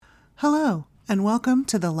Hello, and welcome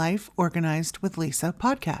to the Life Organized with Lisa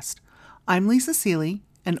podcast. I'm Lisa Seeley,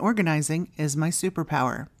 and organizing is my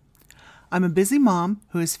superpower. I'm a busy mom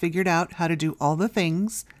who has figured out how to do all the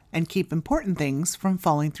things and keep important things from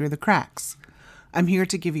falling through the cracks. I'm here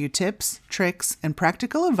to give you tips, tricks, and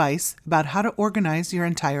practical advice about how to organize your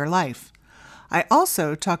entire life. I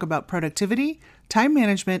also talk about productivity, time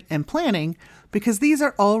management, and planning because these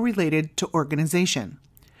are all related to organization.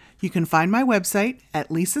 You can find my website at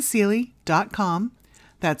lisaseeley.com.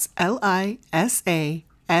 That's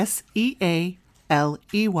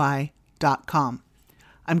lisasealey.com.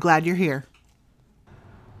 I'm glad you're here.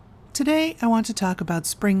 Today, I want to talk about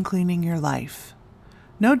spring cleaning your life.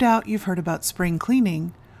 No doubt you've heard about spring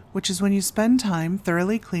cleaning, which is when you spend time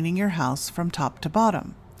thoroughly cleaning your house from top to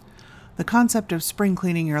bottom. The concept of spring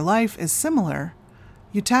cleaning your life is similar.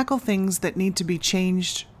 You tackle things that need to be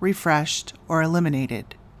changed, refreshed, or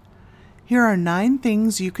eliminated. Here are 9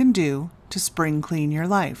 things you can do to spring clean your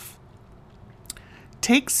life.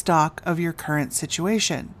 Take stock of your current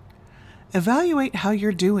situation. Evaluate how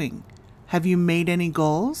you're doing. Have you made any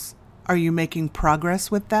goals? Are you making progress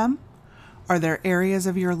with them? Are there areas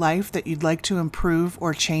of your life that you'd like to improve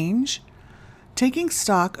or change? Taking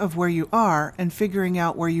stock of where you are and figuring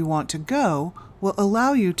out where you want to go will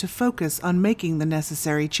allow you to focus on making the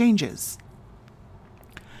necessary changes.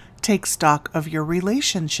 Take stock of your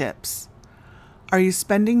relationships. Are you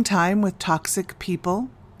spending time with toxic people?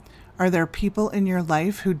 Are there people in your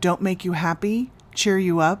life who don't make you happy, cheer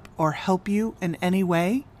you up, or help you in any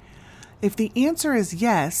way? If the answer is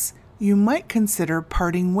yes, you might consider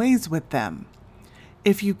parting ways with them.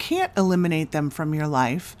 If you can't eliminate them from your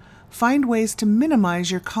life, find ways to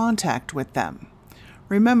minimize your contact with them.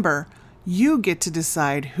 Remember, you get to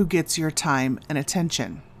decide who gets your time and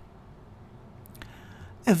attention.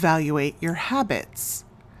 Evaluate your habits.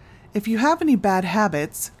 If you have any bad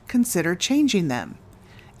habits, consider changing them.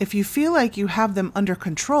 If you feel like you have them under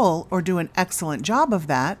control or do an excellent job of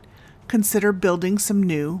that, consider building some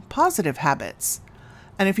new positive habits.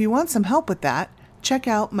 And if you want some help with that, check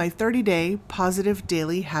out my 30-day Positive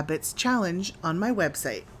Daily Habits Challenge on my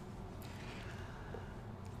website.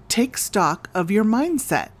 Take stock of your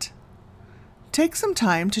mindset. Take some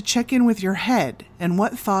time to check in with your head and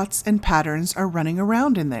what thoughts and patterns are running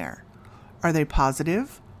around in there. Are they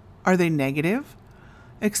positive? Are they negative?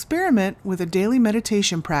 Experiment with a daily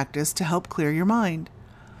meditation practice to help clear your mind.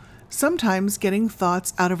 Sometimes getting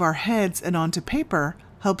thoughts out of our heads and onto paper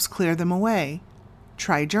helps clear them away.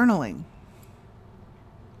 Try journaling.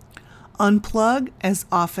 Unplug as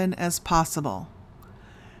often as possible.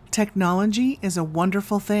 Technology is a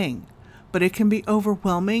wonderful thing, but it can be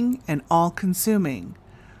overwhelming and all-consuming.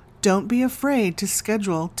 Don't be afraid to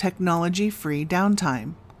schedule technology-free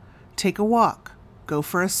downtime. Take a walk. Go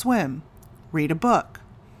for a swim. Read a book.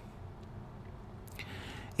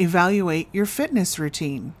 Evaluate your fitness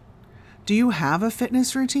routine. Do you have a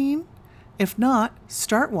fitness routine? If not,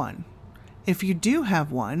 start one. If you do have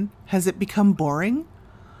one, has it become boring?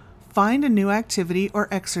 Find a new activity or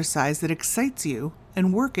exercise that excites you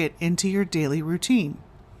and work it into your daily routine.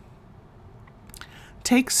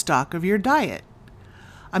 Take stock of your diet.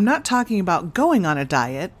 I'm not talking about going on a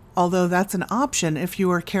diet, although that's an option if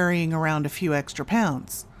you are carrying around a few extra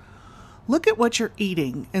pounds. Look at what you're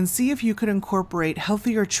eating and see if you could incorporate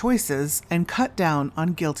healthier choices and cut down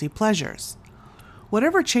on guilty pleasures.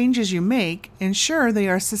 Whatever changes you make, ensure they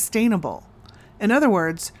are sustainable. In other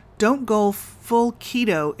words, don't go full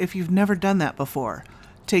keto if you've never done that before.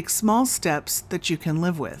 Take small steps that you can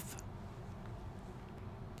live with.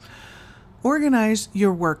 Organize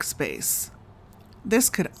your workspace.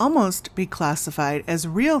 This could almost be classified as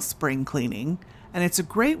real spring cleaning, and it's a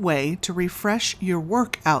great way to refresh your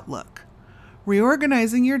work outlook.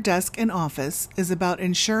 Reorganizing your desk and office is about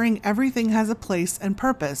ensuring everything has a place and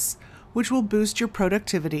purpose, which will boost your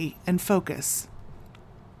productivity and focus.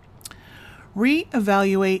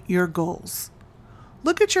 Re-evaluate your goals.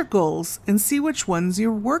 Look at your goals and see which ones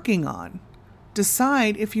you're working on.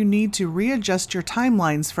 Decide if you need to readjust your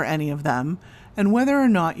timelines for any of them and whether or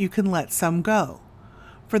not you can let some go.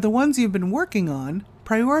 For the ones you've been working on,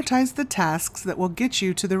 prioritize the tasks that will get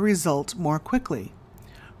you to the result more quickly.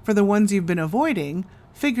 For the ones you've been avoiding,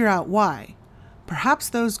 figure out why. Perhaps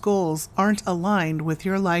those goals aren't aligned with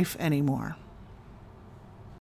your life anymore.